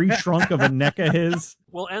tree trunk of a neck of his.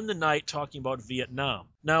 We'll end the night talking about Vietnam.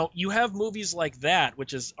 Now, you have movies like that,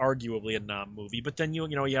 which is arguably a Nam movie, but then you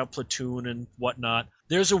have Platoon and whatnot.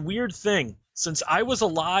 There's a weird thing. Since I was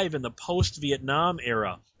alive in the post-Vietnam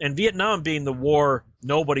era, and Vietnam being the war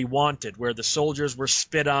nobody wanted, where the soldiers were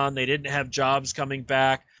spit on, they didn't have jobs coming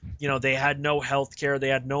back, they had no health care, they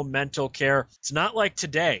had no mental care. It's not like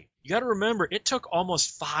today. You got to remember, it took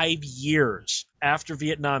almost 5 years after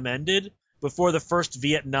Vietnam ended before the first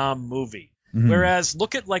Vietnam movie. Mm-hmm. Whereas,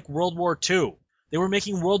 look at like World War II. They were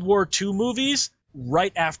making World War II movies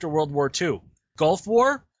right after World War II. Gulf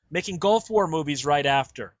War, making Gulf War movies right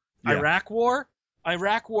after. Yeah. Iraq War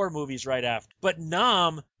movies right after. But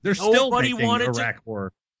Nam, they're still making Iraq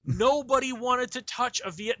War. Nobody wanted to touch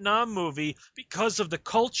a Vietnam movie because of the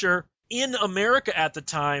culture in America at the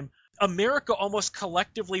time. America almost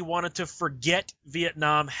collectively wanted to forget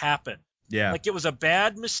Vietnam happened. Yeah. Like it was a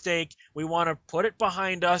bad mistake. We want to put it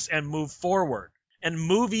behind us and move forward. And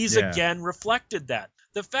movies again reflected that.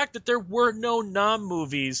 The fact that there were no Nam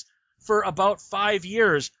movies for about 5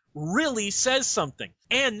 years really says something.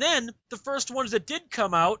 And then the first ones that did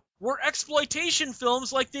come out were exploitation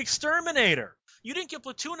films like The Exterminator. You didn't get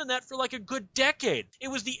Platoon in that for like a good decade. It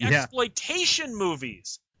was the exploitation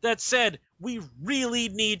movies that said, we really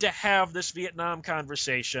need to have this Vietnam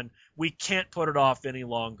conversation. We can't put it off any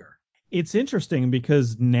longer. It's interesting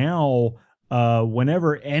because now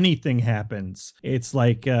whenever anything happens, it's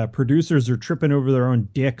like producers are tripping over their own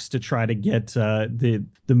dicks to try to get the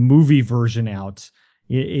movie version out.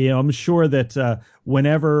 I'm sure that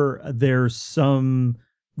whenever there's some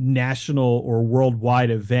national or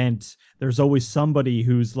worldwide event, there's always somebody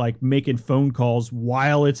who's like making phone calls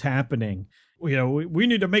while it's happening. We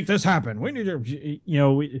need to make this happen. We need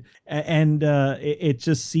to, and it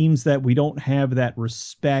just seems that we don't have that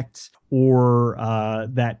respect or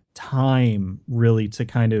that time really to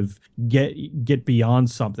kind of get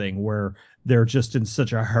beyond something where they're just in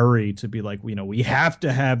such a hurry to be like, we have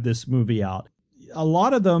to have this movie out. A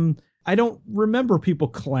lot of them, I don't remember people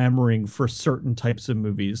clamoring for certain types of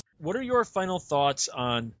movies. What are your final thoughts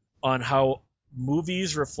on how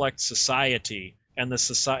movies reflect society and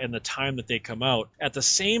the time that they come out? At the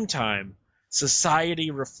same time,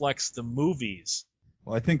 society reflects the movies.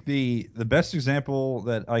 Well, I think the best example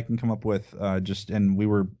that I can come up with, and we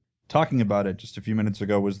were talking about it just a few minutes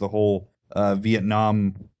ago, was the whole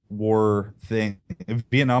Vietnam War thing.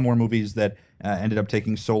 Vietnam War movies that ended up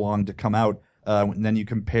taking so long to come out. And then you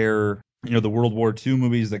compare, the World War II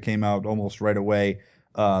movies that came out almost right away,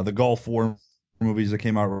 the Gulf War movies that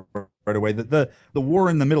came out right away, the war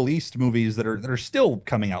in the Middle East movies that are still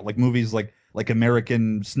coming out, like movies like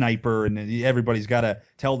American Sniper, and everybody's got to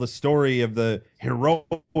tell the story of the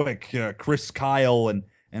heroic Chris Kyle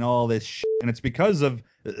and all this shit. And it's because of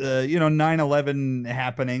 9/11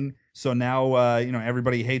 happening. So now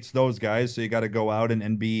everybody hates those guys. So you got to go out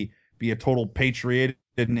and be a total patriot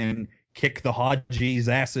and kick the Hajis'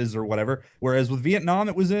 asses or whatever. Whereas with Vietnam,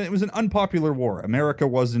 it was an unpopular war. America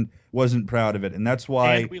wasn't proud of it, and that's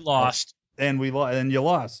why. And we lost. And you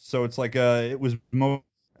lost. So it's like it was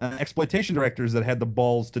exploitation directors that had the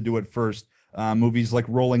balls to do it first. Movies like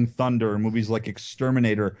Rolling Thunder, movies like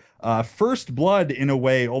Exterminator. First Blood, in a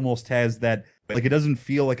way, almost has that. Like, it doesn't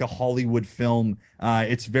feel like a Hollywood film.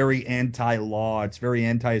 It's very anti-law. It's very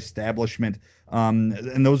anti-establishment.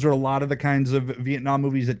 And those are a lot of the kinds of Vietnam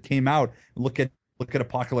movies that came out. Look at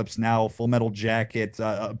Apocalypse Now, Full Metal Jacket,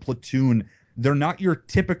 Platoon. They're not your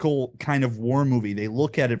typical kind of war movie. They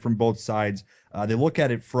look at it from both sides. They look at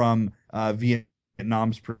it from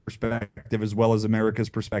Vietnam's perspective as well as America's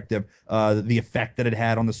perspective, the effect that it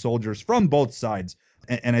had on the soldiers from both sides.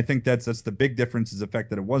 And I think that's the big difference, is the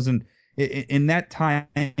fact that it wasn't in that time,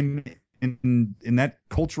 in that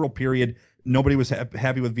cultural period, nobody was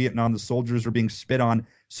happy with Vietnam. The soldiers were being spit on.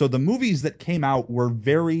 So the movies that came out were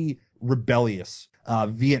very rebellious,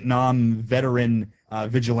 Vietnam veteran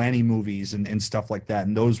vigilante movies and stuff like that.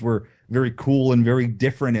 And those were very cool and very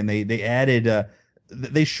different. And they added,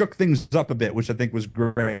 they shook things up a bit, which I think was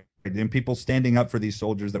great. And people standing up for these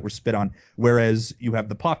soldiers that were spit on. Whereas you have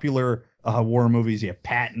the popular war movies, you have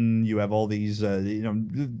Patton, you have all these,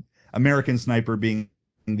 American Sniper being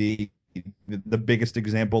the biggest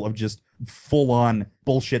example of just full on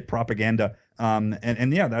bullshit propaganda.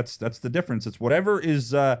 And yeah, that's the difference. It's whatever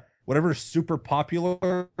is super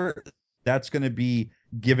popular, that's going to be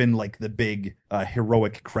given like the big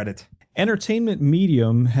heroic credit. Entertainment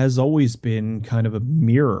medium has always been kind of a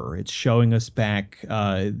mirror. It's showing us back,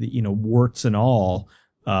 warts and all,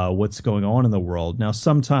 what's going on in the world. Now,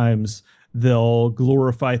 sometimes they'll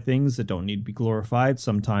glorify things that don't need to be glorified.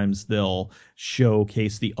 Sometimes they'll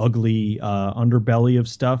showcase the ugly underbelly of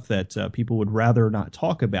stuff that people would rather not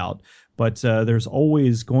talk about. But there's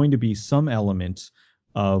always going to be some element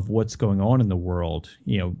of what's going on in the world,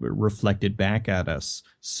 reflected back at us.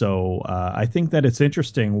 So I think that it's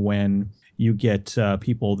interesting when you get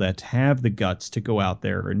people that have the guts to go out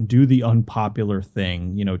there and do the unpopular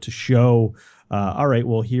thing, to show, all right,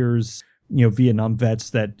 well, here's, Vietnam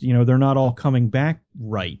vets that, they're not all coming back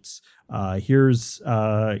right. Here's,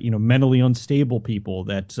 mentally unstable people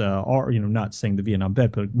that are, not saying the Vietnam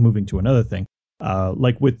vet, but moving to another thing.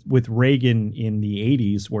 Like with Reagan in the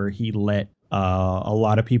 80s, where he let a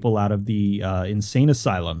lot of people out of the insane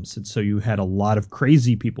asylums. And so you had a lot of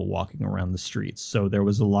crazy people walking around the streets. So there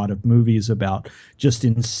was a lot of movies about just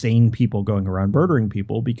insane people going around murdering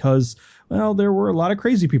people because, well, there were a lot of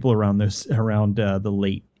crazy people around the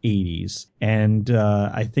late 80s. And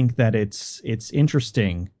I think that it's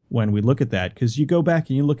interesting when we look at that, because you go back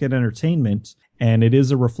and you look at entertainment and it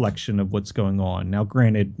is a reflection of what's going on. Now,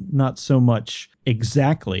 granted, not so much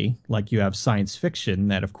exactly like you have science fiction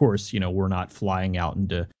that, of course, we're not flying out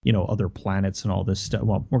into, other planets and all this stuff.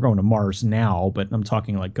 Well, we're going to Mars now, but I'm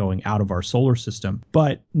talking like going out of our solar system.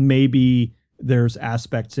 But maybe there's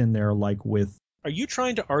aspects in there like with... Are you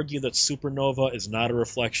trying to argue that Supernova is not a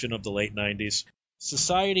reflection of the late 90s?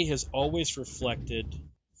 Society has always reflected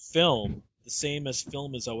film the same as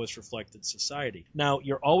film has always reflected society. Now,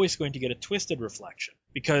 you're always going to get a twisted reflection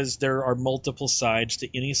because there are multiple sides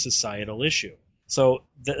to any societal issue. So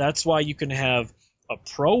that's why you can have a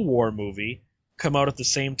pro-war movie come out at the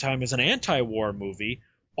same time as an anti-war movie,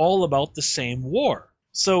 all about the same war.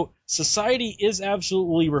 So society is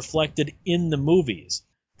absolutely reflected in the movies.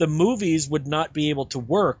 The movies would not be able to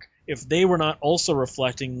work if they were not also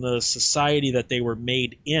reflecting the society that they were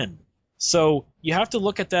made in. So you have to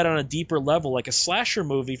look at that on a deeper level. Like a slasher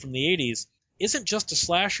movie from the 80s isn't just a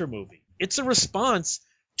slasher movie. It's a response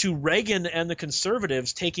to Reagan and the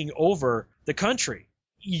conservatives taking over the country.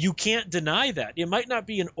 You can't deny that. It might not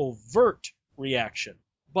be an overt reaction,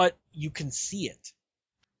 but you can see it.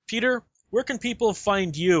 Peter, where can people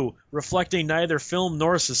find you reflecting neither film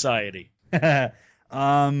nor society?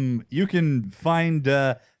 You can find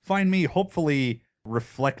me hopefully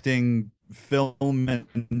reflecting film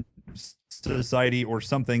and society or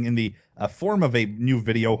something in the form of a new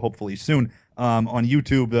video, hopefully soon, on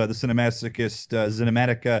YouTube, the Cinemasochist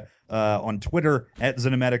Cinematica, on Twitter at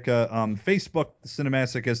Cinematica, Facebook, the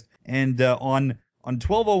Cinemasochist, and on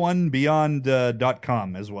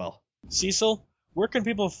 1201beyond.com as well. Cecil, where can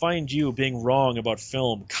people find you being wrong about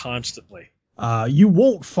film constantly? You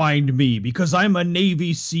won't find me because I'm a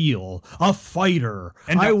Navy SEAL, a fighter.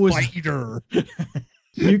 Fighter.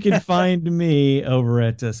 You can find me over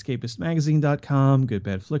at escapistmagazine.com,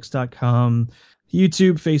 goodbadflix.com,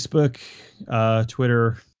 YouTube, Facebook,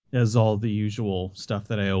 Twitter, as all the usual stuff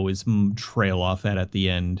that I always trail off at the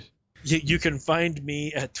end. You can find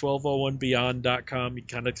me at 1201beyond.com. You can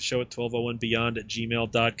contact the show at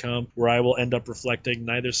 1201beyond@gmail.com, where I will end up reflecting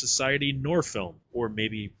neither society nor film, or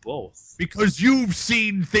maybe both. Because you've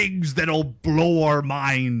seen things that'll blow our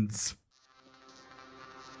minds.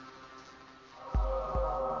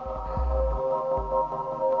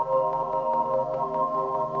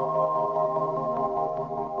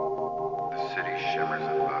 The city shimmers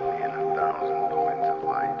above me in 1,000 points of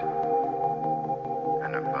light.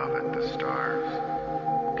 And above it the stars,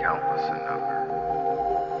 countless in number.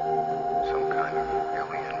 Some kind of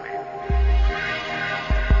alien, maybe.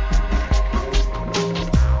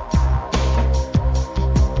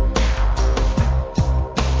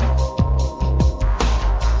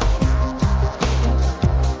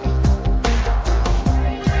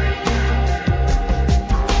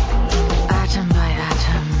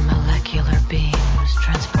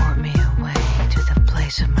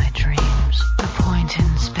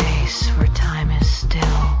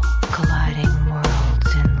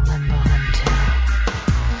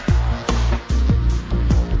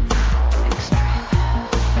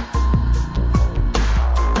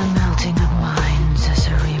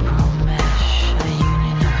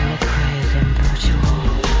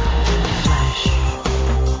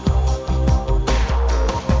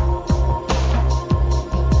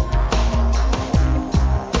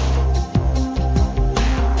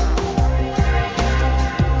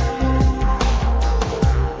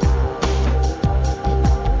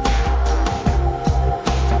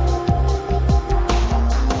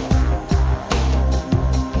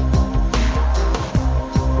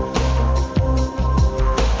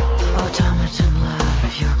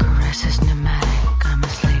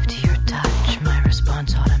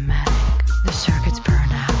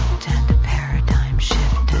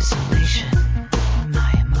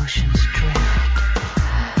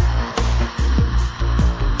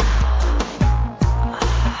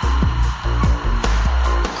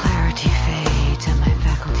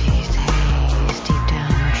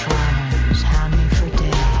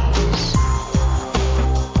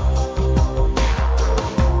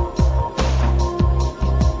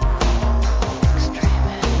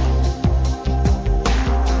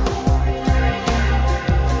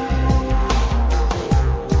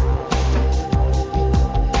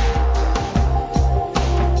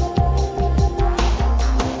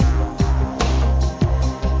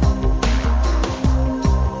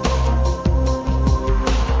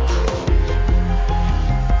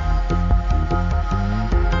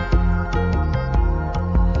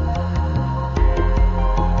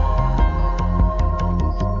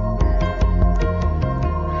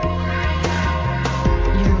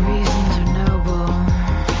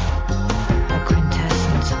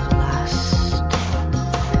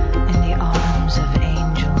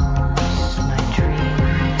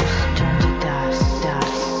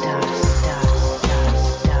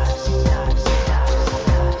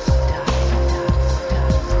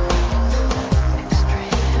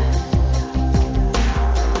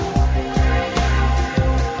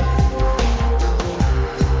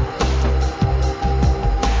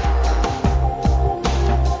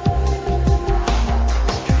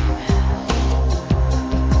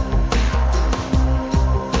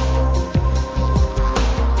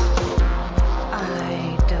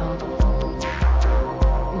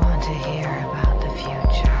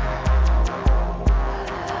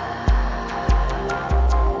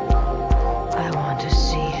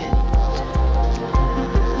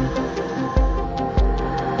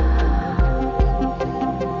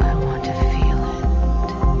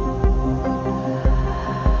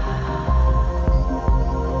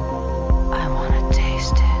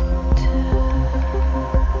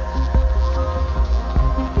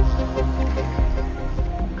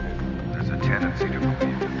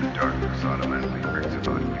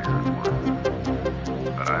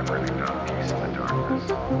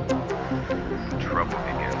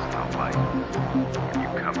 when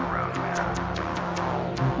you come around, man.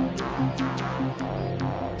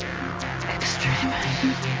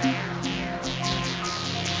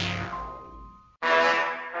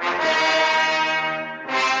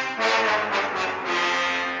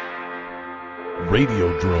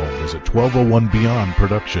 Radiodrome is a 1201 Beyond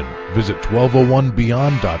production. Visit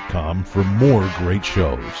 1201beyond.com for more great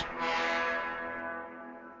shows.